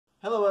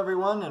Hello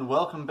everyone and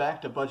welcome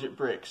back to Budget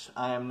Bricks.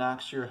 I am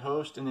Knox, your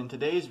host, and in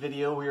today's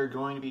video we are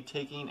going to be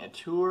taking a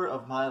tour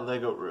of my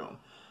Lego room.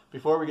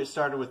 Before we get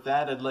started with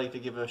that, I'd like to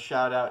give a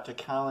shout out to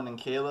Colin and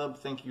Caleb.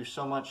 Thank you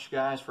so much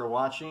guys for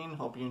watching.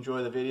 Hope you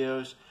enjoy the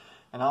videos.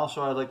 And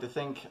also I'd like to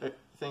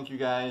thank you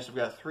guys. I've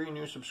got 3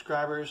 new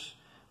subscribers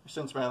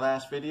since my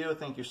last video.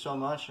 Thank you so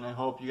much, and I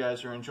hope you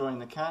guys are enjoying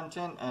the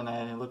content, and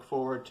I look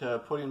forward to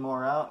putting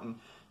more out and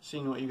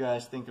seeing what you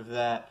guys think of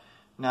that.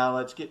 Now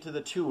let's get to the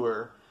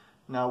tour.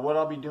 Now what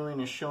I'll be doing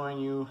is showing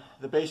you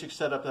the basic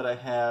setup that I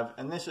have,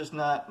 and this is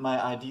not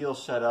my ideal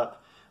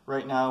setup.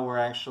 Right now we're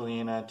actually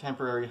in a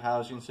temporary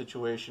housing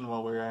situation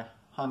while we're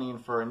hunting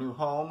for a new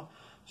home,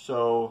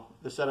 so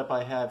the setup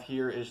I have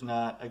here is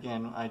not,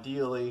 again,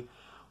 ideally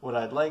what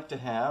I'd like to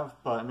have,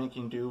 but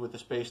making do with the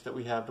space that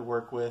we have to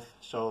work with.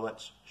 So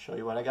let's show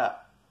you what I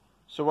got.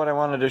 So what I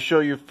wanted to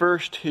show you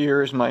first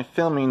here is my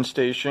filming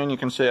station. You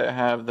can see I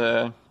have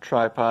the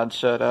tripod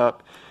set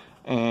up,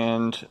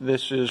 and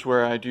this is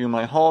where I do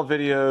my haul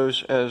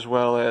videos as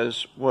well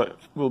as what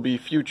will be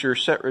future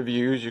set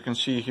reviews. You can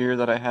see here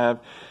that I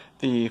have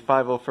the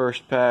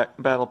 501st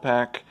Battle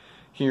Pack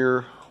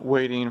here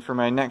waiting for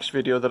my next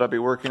video that I'll be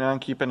working on.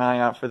 Keep an eye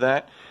out for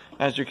that.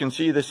 As you can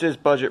see, this is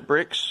Budget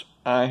Bricks.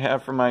 I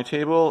have for my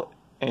table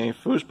a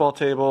foosball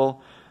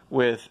table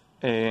with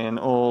an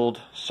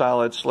old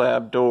solid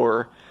slab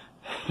door.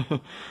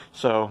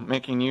 So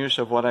making use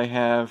of what I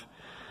have.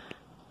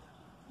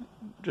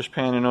 Just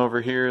panning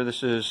over here,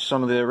 this is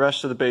some of the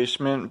rest of the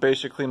basement.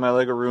 Basically my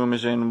Lego room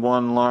is in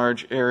one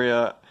large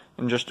area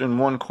and just in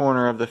one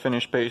corner of the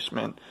finished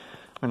basement.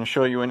 I'm going to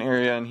show you an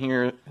area in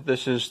here.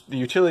 This is the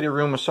utility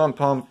room with some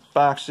pump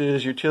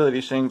boxes, utility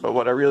sink, but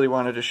what I really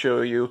wanted to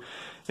show you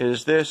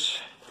is this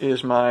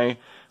is my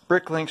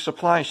Bricklink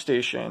supply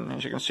station.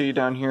 As you can see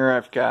down here,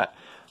 I've got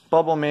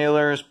bubble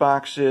mailers,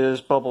 boxes,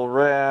 bubble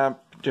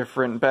wrap,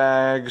 different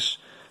bags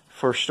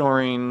for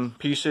storing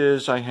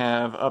pieces. I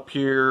have up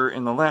here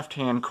in the left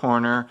hand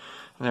corner,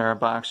 there are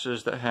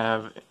boxes that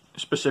have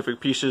specific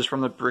pieces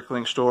from the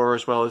Bricklink store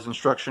as well as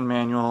instruction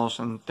manuals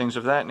and things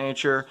of that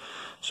nature.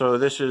 So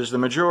this is the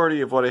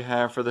majority of what I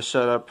have for the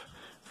setup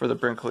for the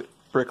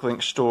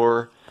Bricklink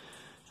store.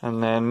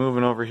 And then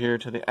moving over here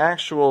to the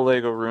actual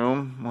Lego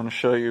room, I want to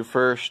show you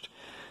first,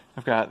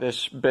 I've got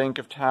this bank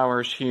of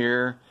towers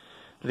here.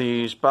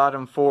 These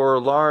bottom 4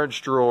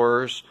 large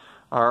drawers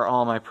are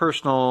all my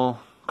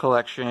personal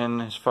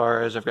collection, as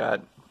far as I've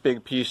got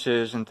big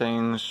pieces and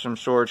things, some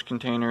storage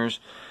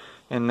containers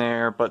in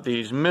there, but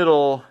these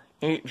middle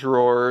 8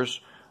 drawers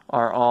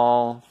are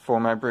all for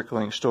my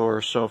Bricklink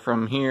store. So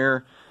from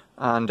here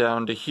on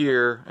down to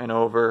here and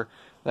over,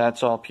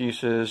 that's all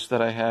pieces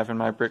that I have in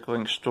my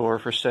Bricklink store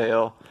for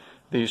sale.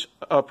 These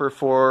upper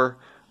 4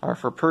 are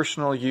for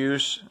personal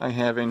use. I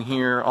have in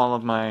here all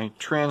of my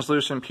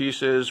translucent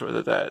pieces,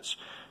 whether that's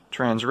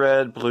trans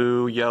red,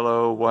 blue,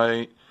 yellow,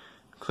 white,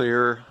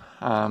 clear,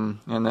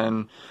 and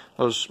then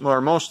those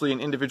are mostly in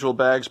individual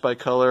bags by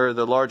color.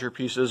 The larger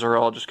pieces are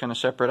all just kind of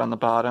separate on the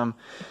bottom.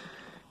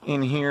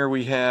 In here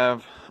we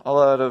have a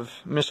lot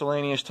of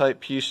miscellaneous type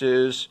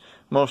pieces,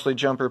 mostly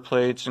jumper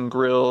plates and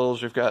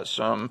grills. We've got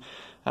some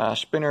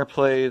spinner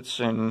plates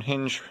and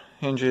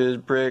hinges,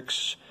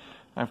 bricks.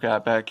 I've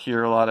got back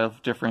here a lot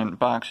of different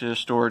boxes,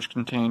 storage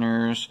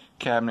containers,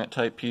 cabinet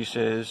type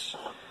pieces.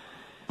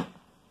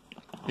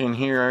 In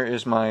here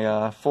is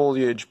my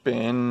foliage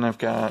bin. I've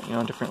got,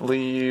 different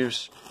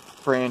leaves,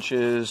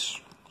 branches,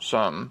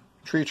 some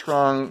tree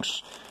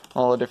trunks,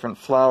 all the different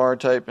flower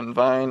type and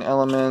vine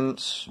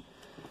elements.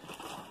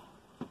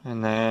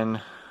 And then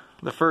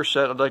the first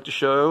set I'd like to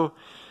show,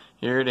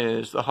 here it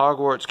is, the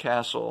Hogwarts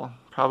Castle.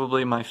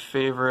 Probably my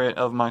favorite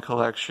of my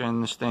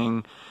collection. This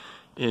thing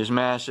is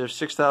massive,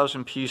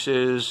 6,000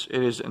 pieces.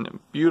 It is a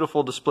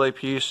beautiful display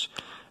piece,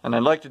 and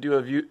I'd like to do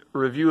a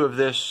review of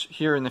this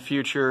here in the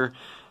future.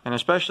 And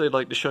especially I'd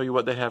like to show you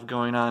what they have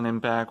going on in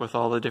back with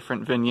all the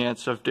different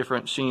vignettes of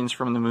different scenes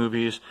from the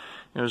movies.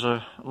 It was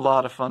a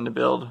lot of fun to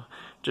build,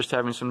 just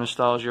having some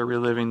nostalgia,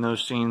 reliving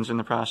those scenes in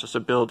the process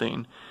of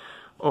building.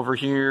 Over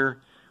here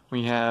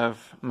we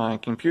have my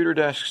computer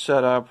desk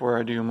set up where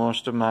I do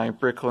most of my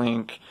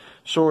Bricklink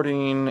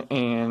sorting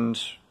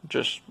and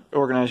just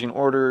organizing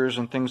orders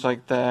and things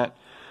like that.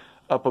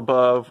 Up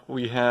above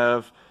we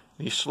have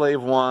the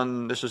Slave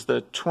One. This is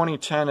the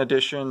 2010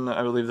 edition,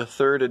 I believe the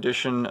 3rd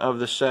edition of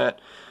the set.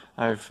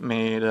 I've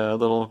made a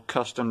little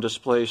custom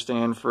display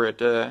stand for it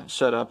to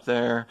set up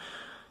there.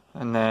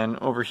 And then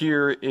over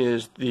here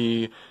is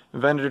the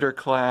Venator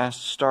class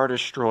Star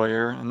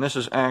Destroyer, and this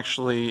is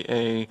actually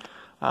a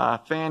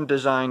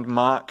fan-designed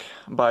MOC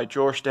by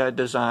Jorstad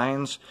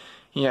Designs.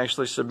 He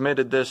actually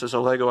submitted this as a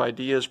LEGO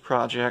Ideas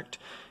project,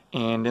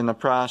 and in the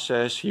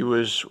process he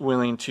was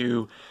willing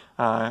to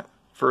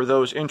for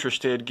those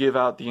interested, give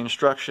out the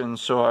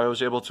instructions, so I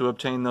was able to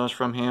obtain those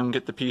from him,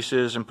 get the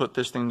pieces, and put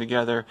this thing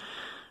together.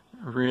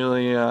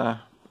 Really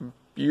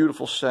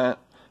beautiful set.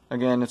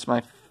 Again, it's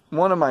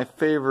one of my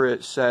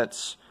favorite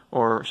sets,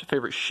 or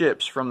favorite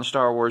ships from the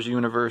Star Wars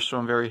universe, so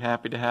I'm very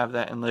happy to have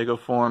that in LEGO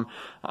form.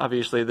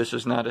 Obviously, this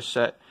is not a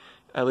set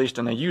at least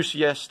in a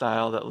UCS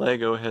style, that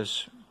LEGO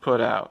has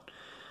put out.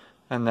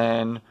 And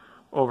then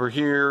over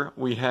here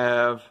we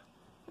have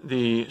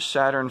the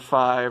Saturn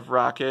V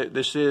rocket.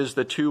 This is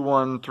the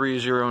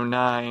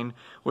 21309,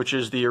 which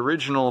is the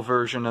original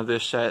version of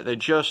this set. They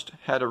just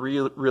had a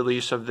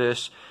re-release of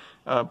this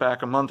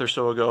back a month or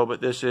so ago,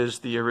 but this is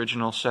the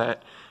original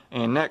set.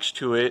 And next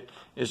to it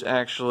is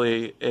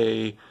actually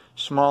a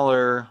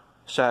smaller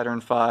Saturn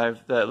V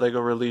that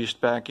LEGO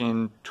released back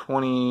in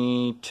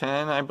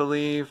 2010, I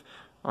believe,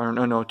 or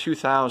no,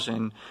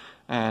 2000.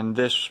 And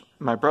this,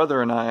 my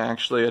brother and I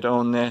actually had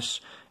owned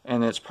this,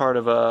 and it's part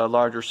of a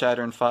larger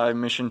Saturn V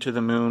mission to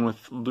the moon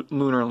with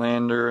lunar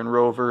lander and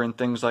rover and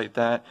things like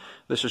that.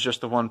 This is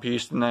just the one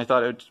piece, and I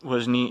thought it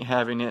was neat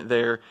having it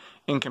there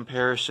in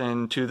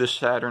comparison to the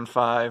Saturn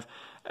V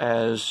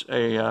as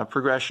a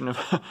progression of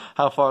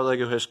how far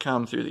LEGO has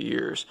come through the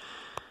years.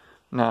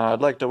 Now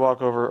I'd like to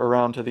walk over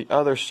around to the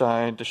other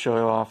side to show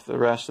you off the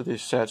rest of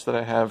these sets that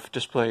I have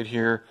displayed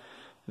here.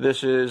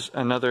 This is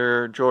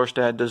another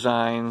Jorstad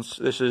Designs.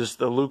 This is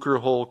the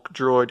Lucrehulk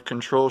droid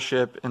control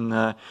ship in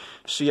the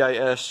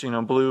CIS,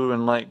 blue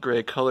and light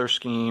gray color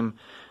scheme.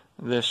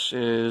 This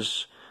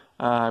is,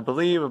 I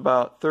believe,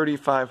 about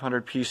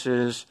 3,500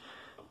 pieces,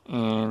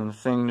 and the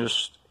thing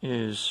just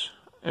is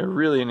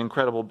really an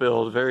incredible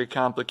build. Very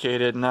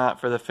complicated, not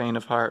for the faint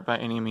of heart by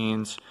any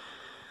means.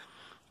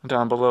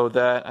 Down below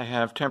that, I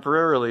have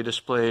temporarily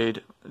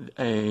displayed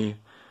a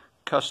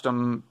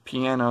custom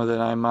piano that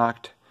I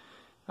mocked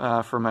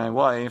for my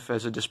wife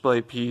as a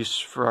display piece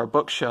for our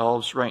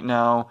bookshelves. Right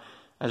now,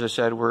 as I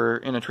said, we're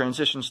in a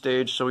transition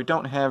stage, so we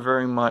don't have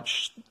very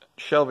much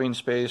shelving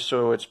space,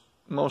 so it's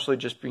mostly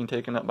just being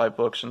taken up by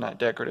books and not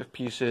decorative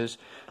pieces.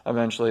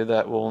 Eventually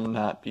that will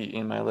not be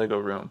in my LEGO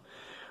room.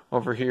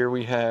 Over here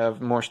we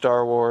have more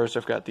Star Wars.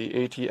 I've got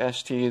the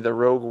AT-ST, the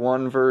Rogue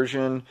One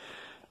version,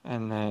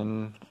 and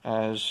then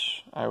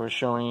as I was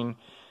showing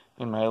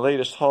in my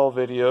latest haul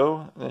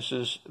video, this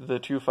is the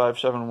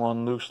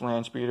 2571 Luke's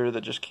Landspeeder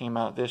that just came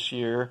out this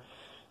year.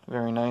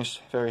 Very nice,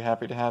 very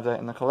happy to have that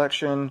in the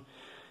collection.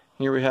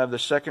 Here we have the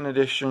second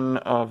edition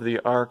of the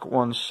ARC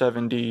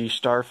 170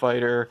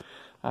 Starfighter.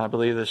 I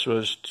believe this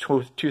was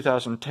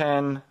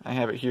 2010. I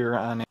have it here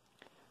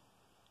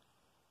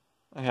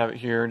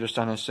just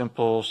on a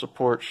simple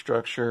support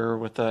structure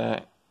with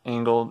a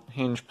angled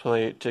hinge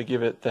plate to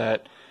give it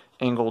that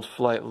angled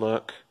flight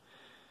look.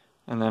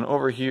 And then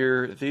over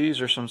here,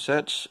 these are some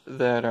sets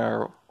that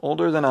are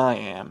older than I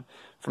am.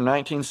 From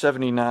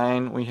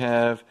 1979, we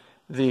have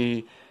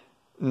the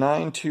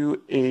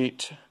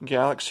 928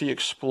 Galaxy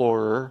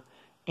Explorer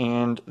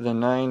and the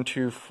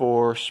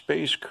 924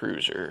 Space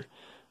Cruiser.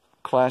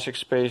 Classic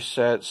space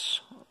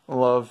sets.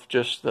 Love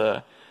just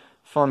the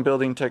fun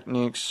building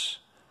techniques.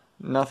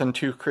 Nothing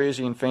too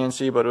crazy and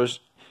fancy, but it was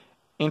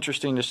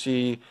interesting to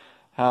see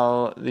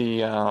how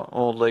the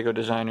old LEGO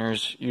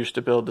designers used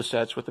to build the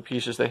sets with the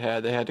pieces they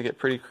had. They had to get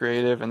pretty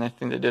creative, and I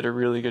think they did a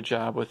really good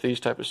job with these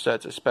type of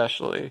sets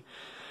especially.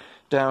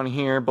 Down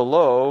here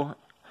below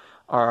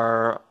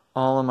are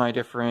all of my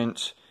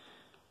different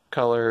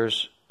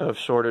colors of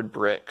sorted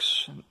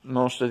bricks.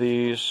 Most of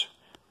these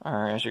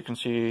are, as you can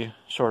see,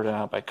 sorted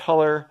out by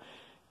color,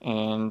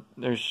 and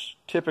there's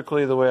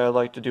typically, the way I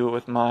like to do it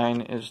with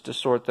mine is to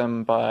sort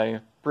them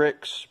by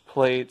bricks,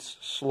 plates,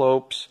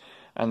 slopes,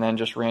 and then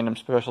just random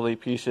specialty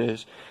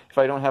pieces. If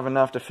I don't have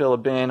enough to fill a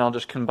bin, I'll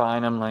just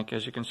combine them, like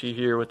as you can see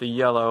here with the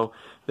yellow.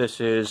 This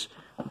is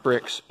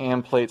bricks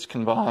and plates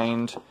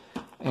combined,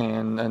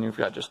 and then you've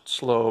got just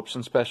slopes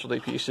and specialty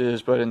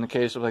pieces. But in the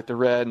case of like the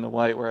red and the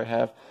white, where I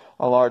have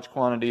a large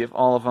quantity of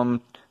all of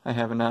them, I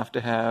have enough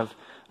to have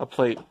a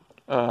plate,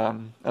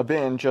 a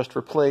bin just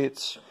for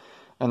plates.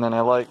 And then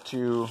I like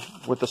to,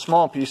 with the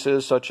small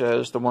pieces, such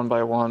as the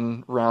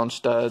 1x1 round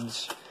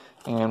studs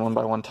and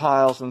 1x1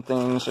 tiles and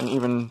things, and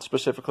even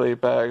specifically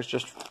bags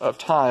just of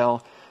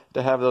tile,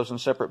 to have those in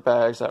separate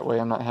bags. That way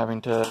I'm not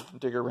having to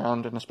dig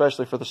around, and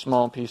especially for the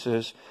small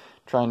pieces,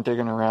 try and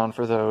digging around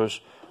for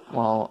those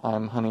while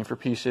I'm hunting for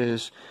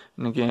pieces.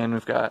 And again,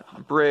 we've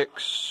got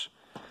bricks,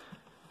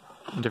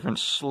 different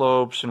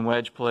slopes and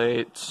wedge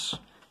plates,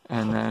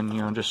 and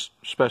then, just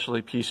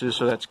specialty pieces.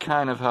 So that's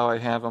kind of how I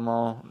have them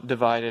all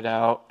divided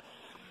out.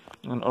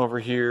 And over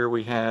here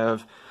we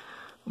have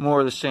more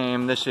of the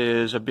same. This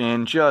is a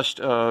bin just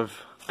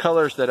of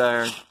colors that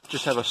I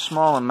just have a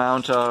small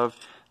amount of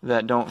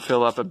that don't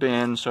fill up a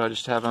bin, so I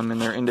just have them in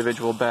their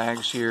individual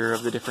bags here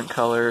of the different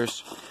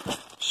colors.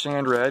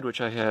 Sand red, which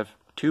I have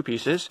 2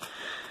 pieces.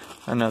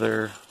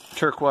 Another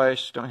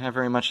turquoise, don't have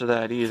very much of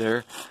that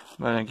either.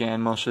 But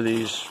again, most of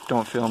these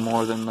don't fill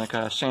more than like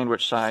a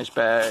sandwich size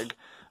bag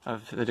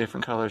of the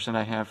different colors that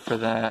I have for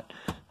that.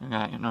 I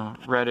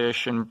got,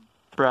 reddish and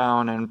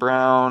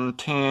brown,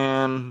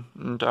 tan,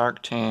 and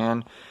dark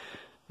tan.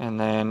 And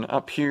then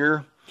up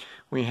here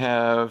we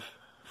have,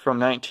 from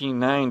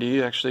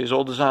 1990, actually as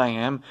old as I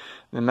am,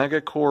 the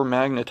Megacore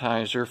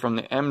Magnetizer from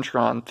the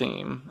M-Tron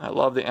theme. I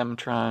love the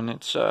M-Tron.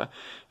 It's a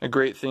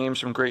great theme,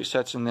 some great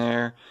sets in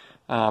there.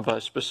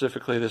 But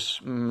specifically this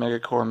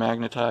Megacore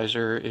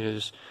Magnetizer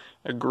is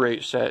a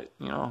great set,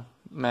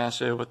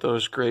 massive with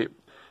those great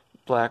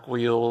black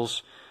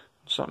wheels,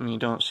 something you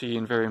don't see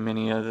in very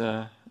many of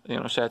the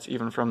sets,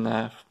 even from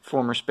the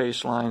former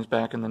Space lines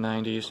back in the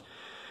 90s.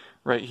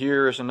 Right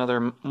here is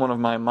another one of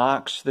my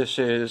MOCs. This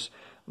is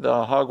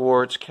the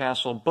Hogwarts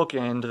Castle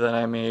bookend that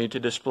I made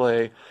to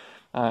display,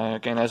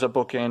 again, as a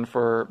bookend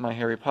for my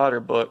Harry Potter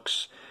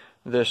books.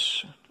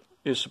 This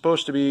is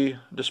supposed to be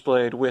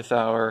displayed with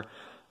on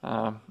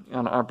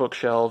our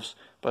bookshelves,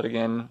 but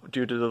again,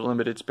 due to the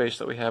limited space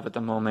that we have at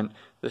the moment,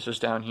 this is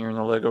down here in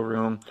the Lego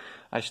room.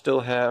 I still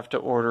have to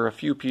order a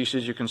few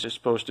pieces. You can see it's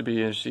supposed to be,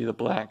 you see the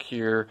black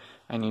here.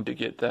 I need to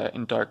get that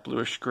in dark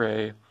bluish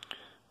gray.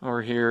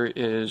 Over here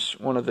is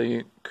one of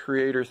the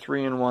Creator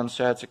 3-in-1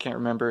 sets. I can't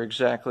remember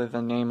exactly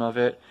the name of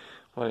it,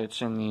 but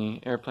it's in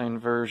the airplane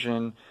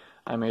version.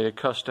 I made a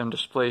custom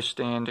display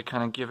stand to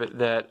kind of give it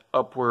that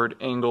upward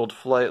angled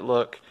flight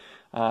look.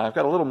 I've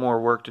got a little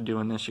more work to do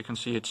in this. You can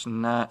see it's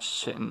not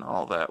sitting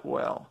all that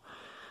well.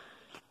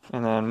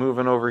 And then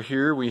moving over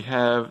here, we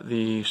have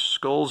the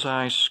Skull's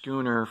Eye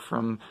schooner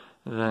from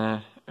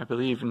the, I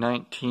believe,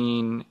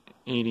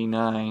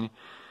 1989.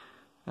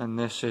 And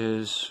this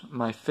is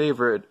my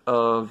favorite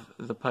of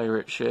the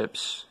pirate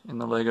ships in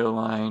the Lego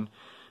line.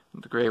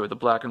 The gray with the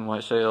black and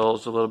white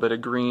sails, a little bit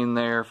of green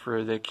there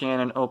for the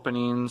cannon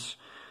openings.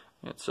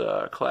 It's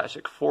a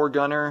classic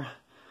 4-gunner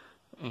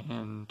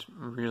and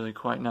really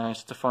quite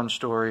nice. It's a fun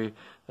story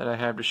that I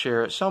have to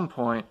share at some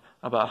point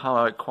about how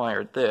I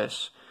acquired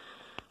this.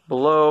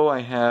 Below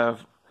I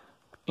have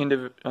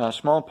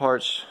small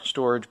parts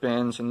storage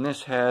bins, and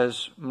this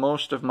has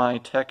most of my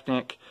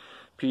Technic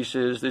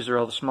pieces. These are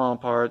all the small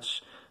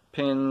parts,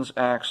 pins,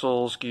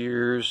 axles,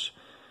 gears,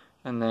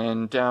 and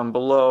then down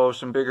below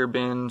some bigger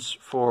bins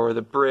for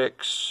the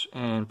bricks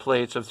and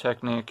plates of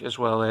Technic, as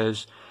well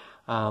as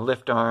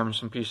lift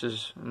arms and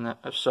pieces and that,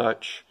 of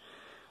such.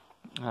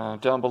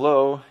 Down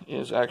below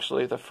is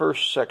actually the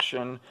first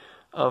section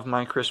of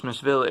my Christmas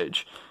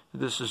village.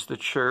 This is the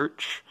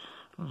church.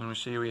 As we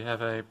see, we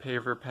have a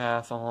paver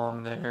path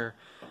along there.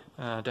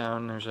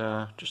 Down there's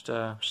just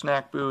a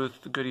snack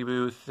booth, a goodie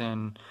booth,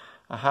 and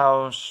a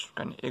house,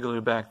 got an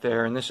igloo back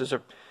there. And this is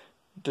a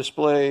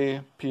display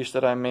piece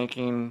that I'm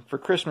making for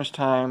Christmas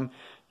time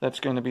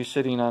that's going to be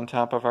sitting on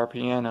top of our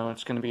piano.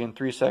 It's going to be in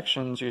 3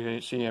 sections. You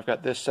see I've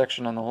got this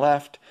section on the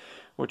left,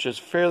 which is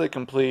fairly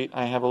complete.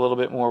 I have a little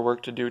bit more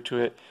work to do to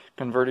it,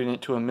 converting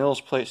it to a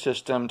Mills plate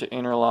system to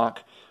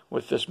interlock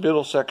with this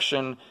middle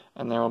section,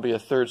 and there will be a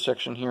 3rd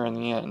section here in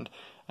the end.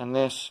 And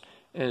this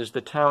is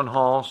the town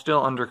hall,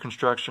 still under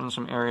construction,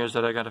 some areas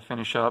that I got to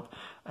finish up,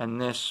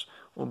 and this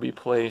will be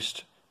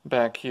placed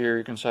back here.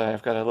 You can see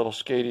I've got a little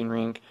skating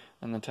rink,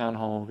 and the town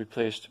hall will be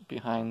placed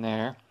behind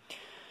there.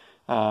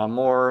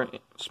 More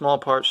small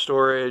part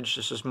storage.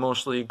 This is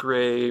mostly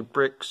gray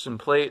bricks and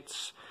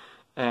plates,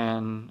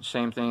 and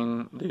same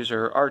thing, these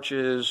are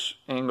arches,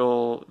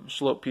 angle,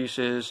 slope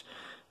pieces,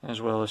 as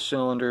well as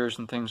cylinders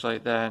and things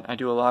like that. I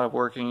do a lot of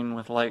working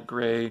with light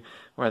gray,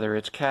 whether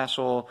it's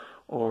Castle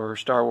or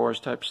Star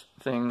Wars type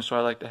things, so I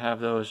like to have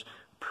those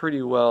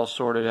pretty well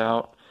sorted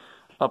out.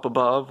 Up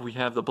above, we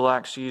have the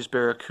Black Seas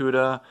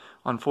Barracuda.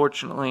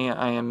 Unfortunately,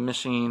 I am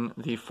missing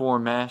the 4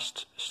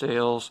 mast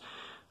sails.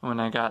 When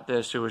I got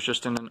this, it was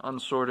just in an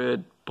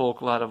unsorted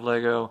bulk lot of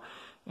Lego,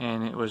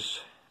 and it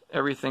was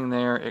everything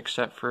there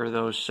except for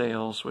those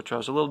sails, which I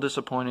was a little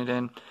disappointed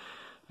in,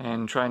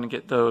 and trying to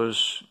get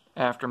those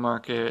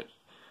aftermarket.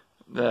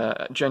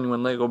 The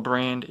genuine Lego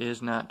brand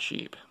is not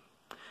cheap.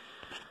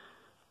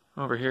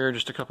 Over here,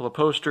 just a couple of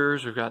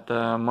posters. We've got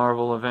the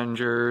Marvel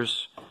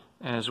Avengers,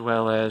 as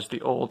well as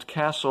the old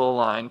Castle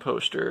line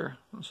poster.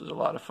 This is a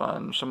lot of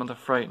fun. Some of the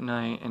Fright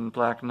Night and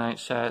Black Knight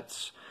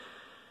sets.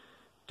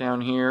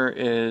 Down here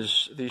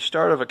is the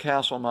start of a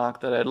Castle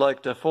MOC that I'd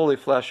like to fully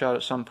flesh out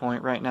at some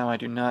point. Right now I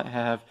do not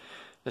have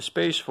the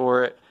space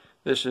for it.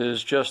 This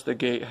is just the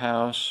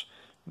gatehouse.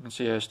 You can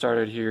see I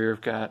started here.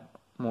 I've got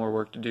more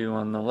work to do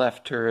on the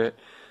left turret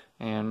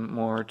and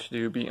more to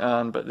do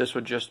beyond, but this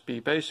would just be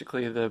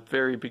basically the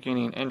very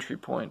beginning entry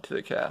point to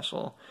the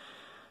castle.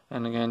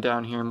 And again,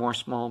 down here, more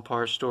small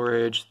part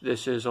storage.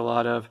 This is a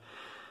lot of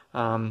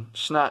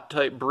snot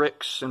type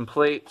bricks and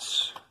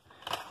plates.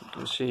 You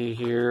can see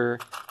here.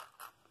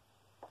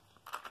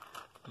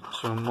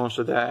 So most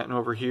of that, and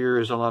over here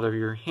is a lot of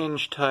your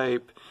hinge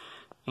type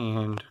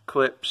and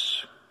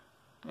clips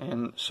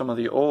and some of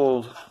the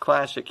old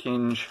classic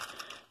hinge.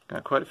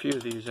 Got quite a few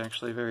of these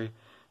actually. Very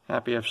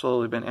happy. I've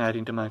slowly been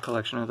adding to my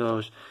collection of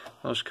those.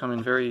 Those come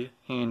in very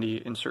handy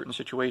in certain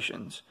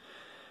situations.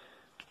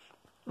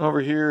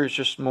 Over here is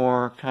just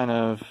more kind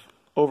of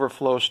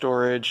overflow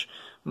storage.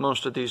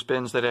 Most of these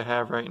bins that I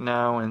have right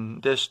now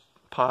in this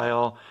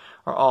pile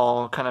are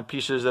all kind of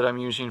pieces that I'm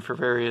using for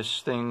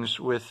various things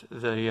with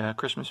the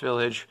Christmas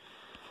Village.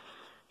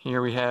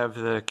 Here we have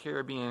the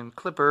Caribbean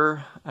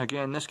Clipper.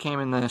 Again, this came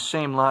in the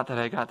same lot that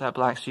I got that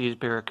Black Seas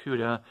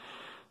Barracuda,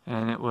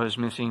 and it was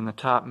missing the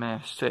top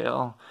mast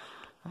sail.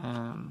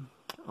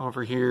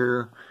 Over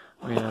here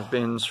we have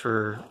bins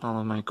for all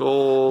of my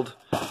gold,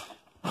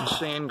 and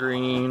sand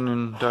green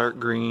and dark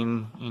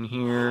green. In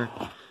here,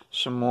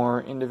 some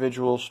more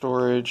individual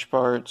storage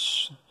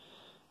parts,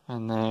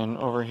 And then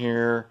over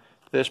here,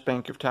 this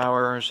bank of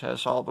towers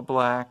has all the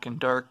black and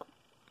dark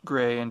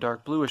gray and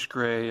dark bluish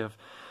gray of,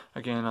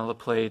 again, all the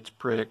plates,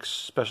 bricks,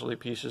 specialty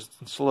pieces,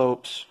 and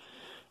slopes.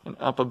 And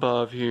up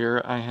above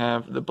here, I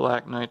have the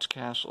Black Knight's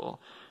Castle.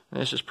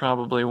 This is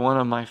probably one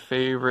of my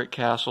favorite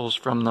castles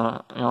from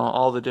the,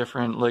 all the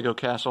different Lego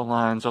castle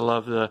lines. I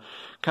love the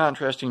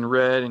contrasting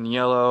red and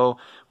yellow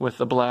with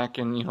the black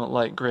and,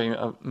 light gray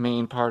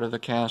main part of the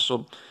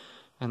castle.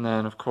 And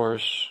then, of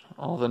course,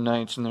 all the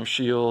knights and their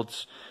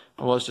shields.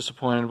 I was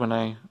disappointed when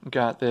I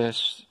got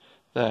this,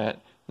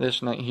 that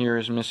this knight here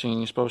is missing.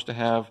 He's supposed to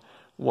have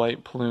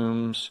white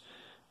plumes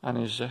on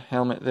his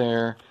helmet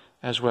there,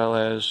 as well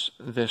as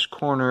this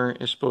corner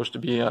is supposed to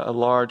be a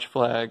large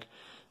flag,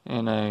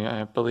 and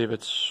I believe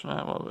it's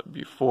what would it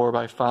be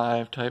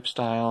 4x5 type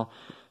style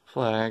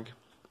flag.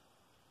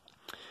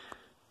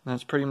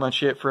 That's pretty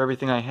much it for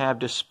everything I have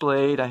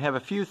displayed. I have a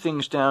few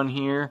things down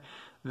here.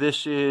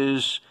 This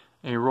is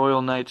a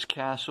Royal Knight's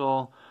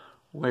Castle,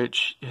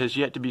 which has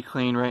yet to be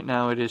cleaned. Right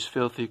now it is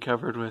filthy,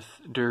 covered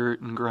with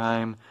dirt and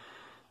grime.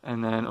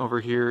 And then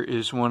over here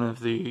is one of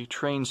the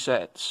train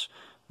sets,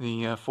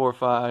 the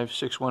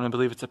 4561. I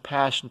believe it's a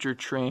passenger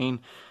train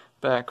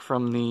back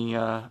from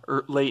the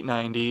late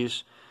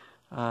 90s.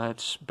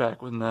 It's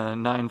back with the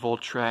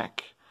 9-volt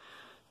track.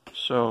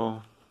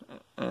 So,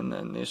 and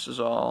then this is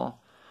all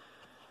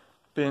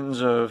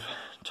bins of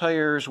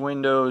tires,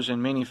 windows,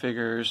 and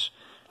minifigures.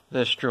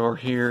 This drawer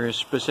here is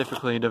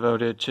specifically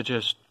devoted to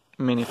just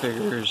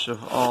minifigures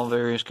of all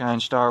various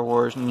kinds, Star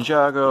Wars,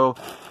 Ninjago,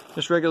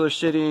 just regular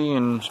city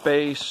and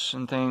space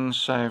and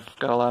things. I've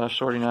got a lot of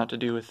sorting out to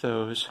do with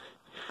those.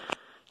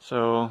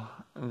 So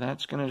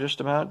that's going to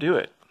just about do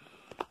it.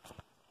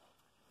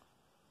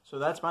 So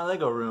that's my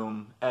Lego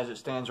room, as it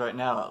stands right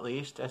now at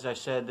least. As I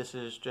said, this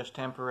is just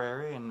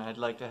temporary, and I'd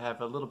like to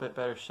have a little bit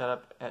better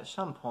setup at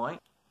some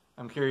point.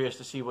 I'm curious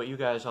to see what you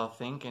guys all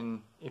think,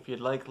 and if you'd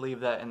like,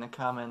 leave that in the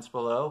comments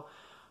below.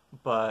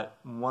 But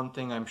one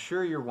thing I'm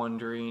sure you're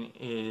wondering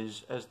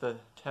is, as the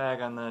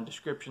tag on the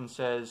description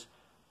says,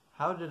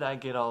 how did I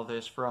get all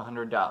this for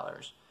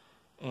 $100?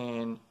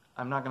 And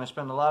I'm not going to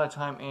spend a lot of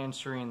time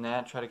answering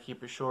that, try to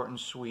keep it short and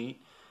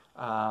sweet,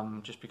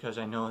 just because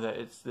I know that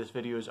this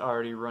video is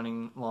already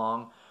running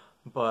long.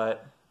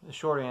 But the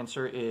short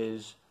answer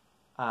is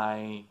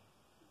I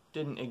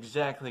didn't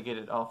exactly get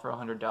it all for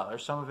 $100.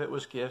 Some of it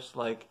was gifts,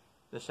 like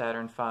the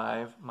Saturn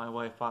V my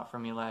wife bought for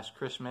me last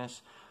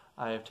Christmas.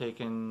 I have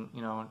taken,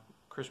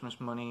 Christmas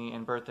money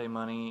and birthday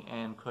money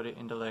and put it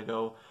into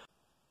Lego.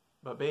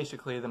 But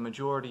basically, the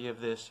majority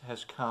of this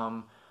has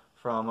come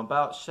from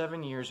about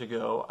 7 years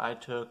ago. I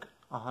took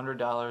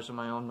 $100 of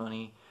my own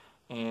money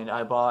and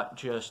I bought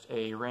just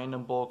a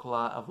random bulk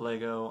lot of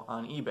Lego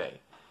on eBay.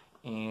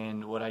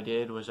 And what I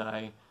did was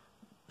I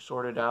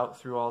sorted out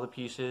through all the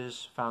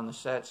pieces, found the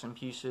sets and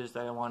pieces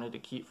that I wanted to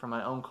keep for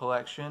my own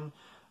collection,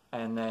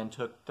 and then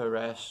took the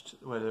rest,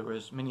 whether it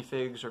was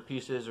minifigs or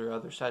pieces or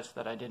other sets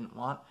that I didn't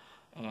want,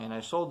 and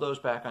I sold those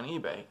back on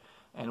eBay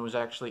and was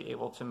actually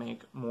able to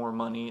make more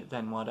money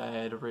than what I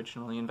had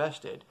originally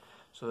invested.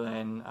 So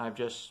then I've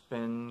just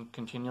been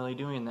continually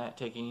doing that,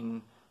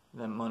 taking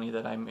the money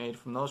that I made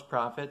from those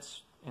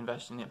profits,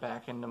 investing it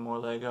back into more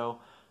Lego,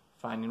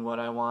 finding what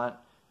I want,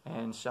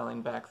 and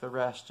selling back the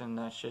rest, and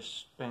that's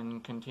just been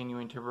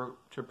continuing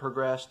to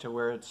progress to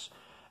where it's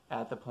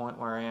at the point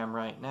where I am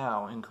right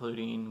now,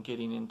 including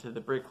getting into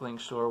the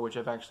Bricklink store, which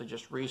I've actually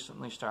just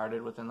recently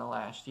started within the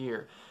last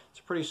year.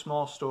 It's a pretty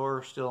small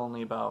store, still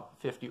only about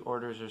 50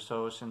 orders or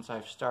so since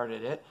I've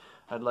started it.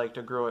 I'd like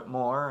to grow it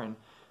more, and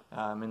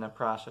I'm in the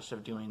process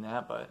of doing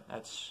that, but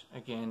that's,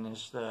 again,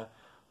 as the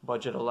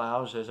budget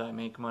allows, as I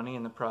make money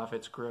and the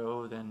profits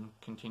grow, then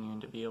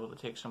continuing to be able to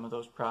take some of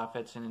those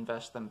profits and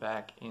invest them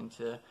back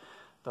into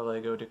the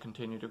Lego to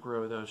continue to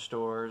grow those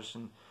stores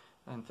and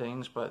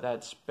things. But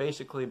that's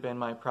basically been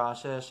my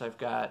process. I've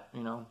got,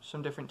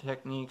 some different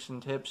techniques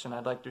and tips, and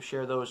I'd like to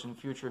share those in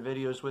future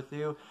videos with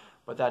you.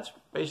 But that's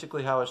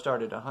basically how it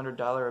started. A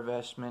 $100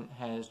 investment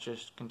has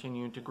just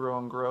continued to grow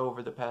and grow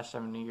over the past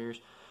 70 years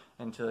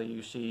until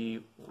you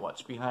see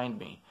what's behind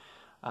me.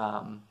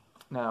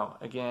 Now,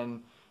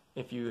 again,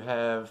 if you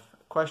have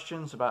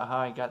questions about how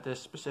I got this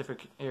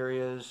specific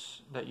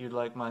areas that you'd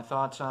like my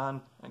thoughts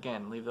on,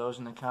 again, leave those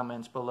in the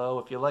comments below.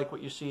 If you like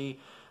what you see,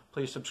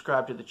 please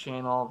subscribe to the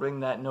channel, ring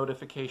that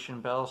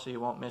notification bell so you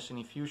won't miss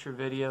any future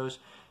videos.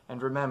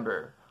 And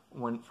remember,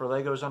 for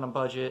Legos on a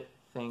budget,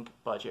 think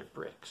budget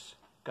bricks.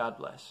 God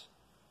bless.